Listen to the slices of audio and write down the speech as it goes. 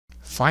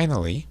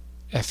Finally,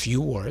 a few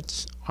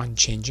words on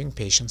changing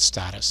patient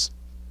status.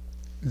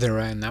 There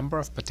are a number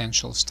of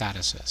potential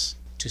statuses.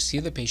 To see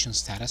the patient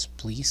status,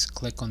 please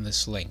click on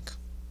this link.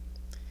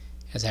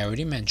 As I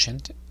already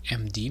mentioned,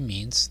 MD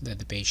means that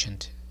the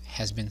patient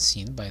has been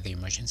seen by the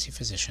emergency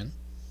physician.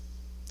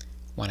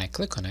 When I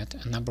click on it,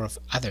 a number of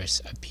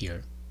others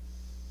appear.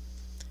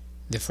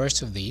 The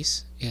first of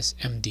these is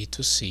MD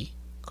to C,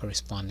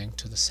 corresponding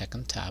to the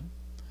second tab.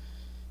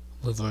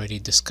 We've already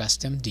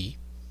discussed MD.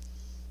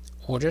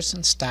 Orders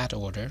and stat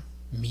order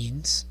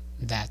means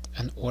that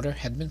an order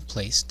had been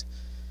placed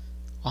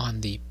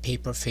on the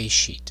paper face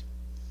sheet.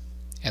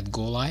 At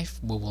Go Live,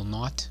 we will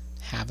not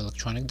have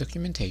electronic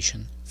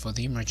documentation for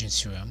the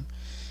emergency room,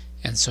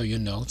 and so your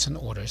notes and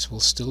orders will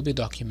still be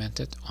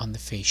documented on the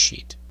face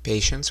sheet.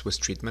 Patients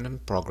with treatment in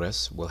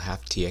progress will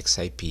have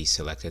TXIP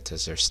selected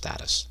as their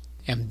status.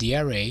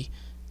 MDRA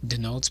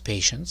denotes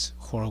patients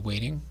who are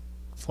waiting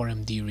for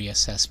MD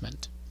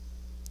reassessment.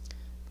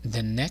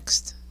 The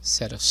next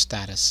set of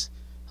status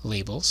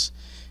labels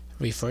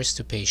refers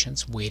to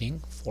patients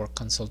waiting for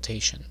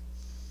consultation.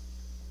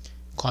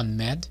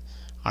 ConMed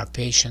are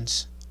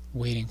patients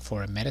waiting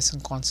for a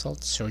medicine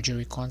consult,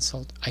 surgery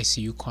consult,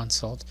 ICU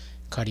consult,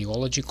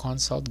 cardiology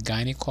consult,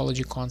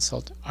 gynecology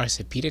consult,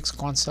 orthopedics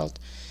consult,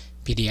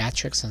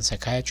 pediatrics and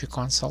psychiatry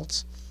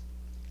consults,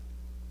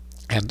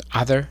 and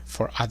other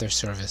for other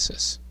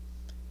services.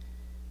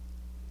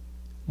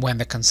 When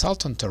the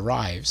consultant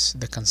arrives,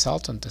 the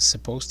consultant is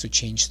supposed to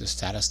change the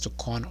status to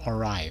Con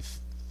Arrive.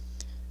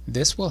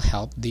 This will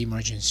help the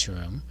emergency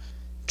room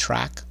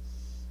track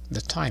the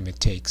time it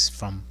takes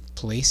from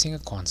placing a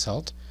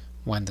consult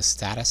when the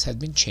status had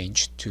been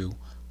changed to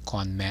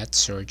ConMed,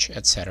 Surge,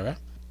 etc.,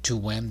 to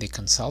when the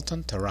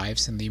consultant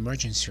arrives in the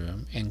emergency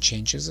room and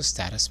changes the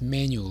status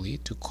manually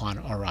to Con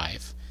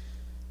Arrive.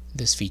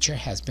 This feature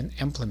has been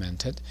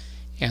implemented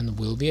and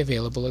will be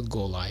available at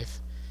Go Live.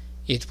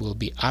 It will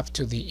be up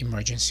to the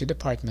emergency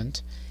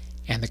department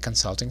and the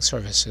consulting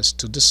services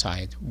to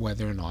decide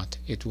whether or not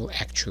it will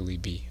actually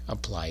be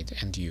applied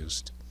and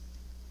used.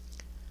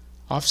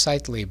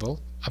 Off-site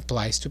label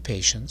applies to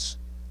patients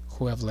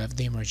who have left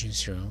the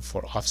emergency room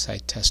for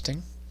off-site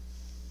testing.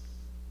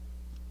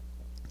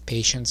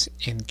 Patients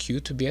in queue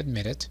to be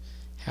admitted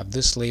have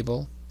this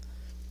label.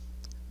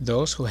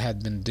 Those who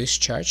had been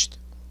discharged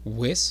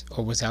with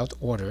or without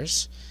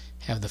orders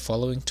have the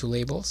following two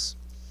labels.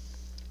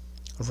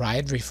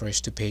 Ride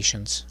refers to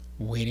patients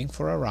waiting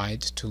for a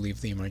ride to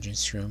leave the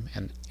emergency room,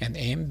 and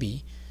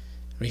AMB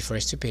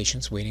refers to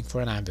patients waiting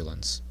for an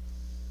ambulance.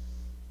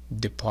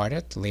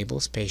 Departed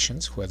labels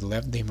patients who had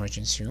left the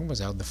emergency room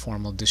without the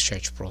formal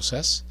discharge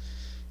process,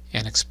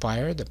 and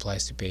expired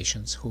applies to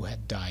patients who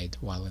had died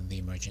while in the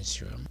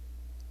emergency room.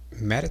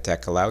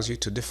 MEDITECH allows you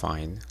to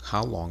define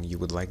how long you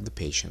would like the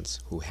patients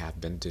who have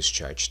been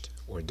discharged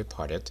or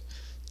departed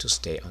to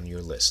stay on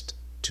your list.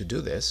 To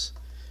do this,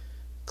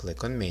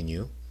 click on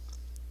Menu,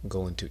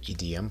 go into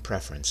EDM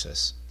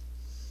Preferences.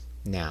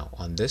 Now,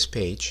 on this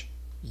page,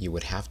 you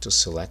would have to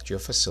select your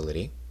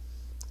facility,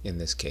 in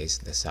this case,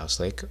 the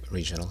Southlake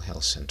Regional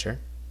Health Center.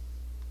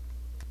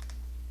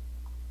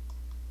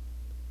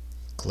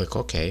 Click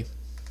OK.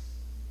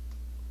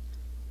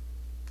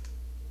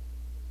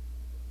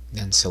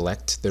 Then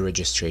select the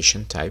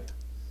registration type,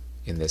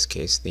 in this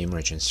case, the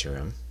emergency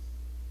room,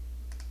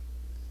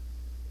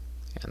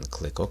 and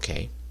click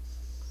OK.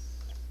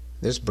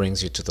 This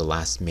brings you to the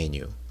last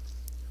menu.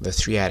 The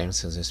three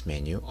items in this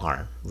menu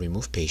are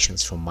remove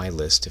patients from my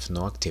list if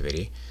no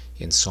activity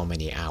in so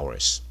many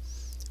hours.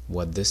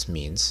 What this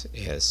means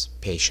is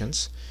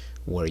patients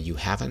where you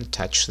haven't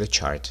touched the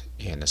chart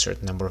in a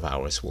certain number of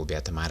hours will be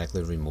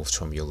automatically removed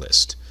from your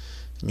list.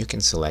 And you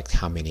can select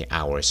how many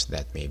hours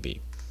that may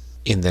be.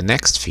 In the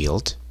next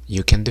field,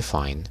 you can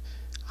define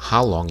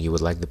how long you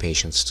would like the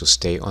patients to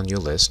stay on your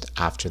list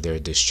after they're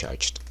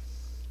discharged.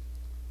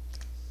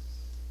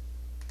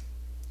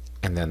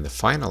 And then the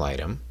final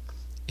item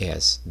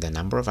is the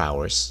number of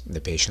hours the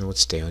patient would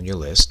stay on your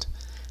list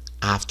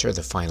after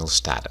the final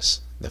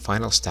status. The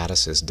final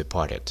status is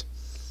departed.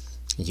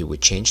 You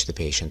would change the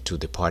patient to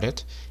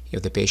departed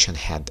if the patient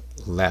had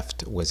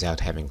left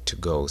without having to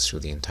go through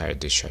the entire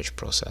discharge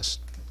process.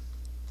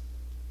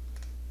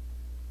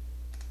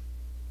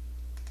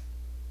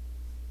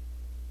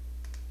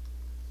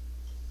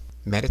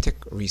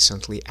 MEDITECH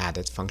recently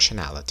added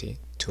functionality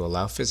to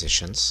allow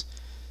physicians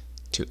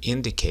to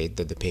indicate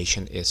that the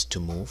patient is to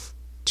move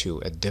to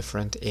a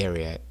different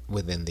area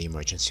within the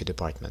emergency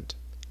department.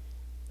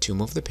 To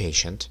move the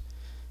patient,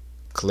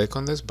 click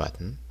on this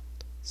button,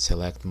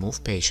 select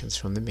Move Patients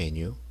from the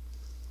menu,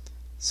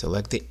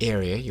 select the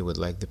area you would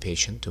like the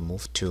patient to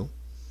move to.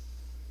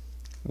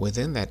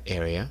 Within that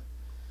area,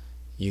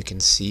 you can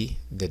see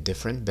the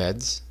different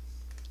beds.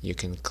 You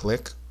can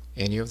click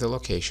any of the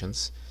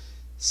locations,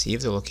 see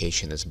if the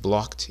location is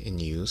blocked in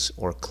use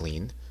or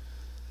clean,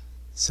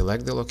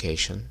 select the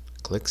location,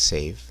 click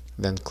Save,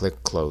 then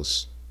click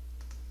Close.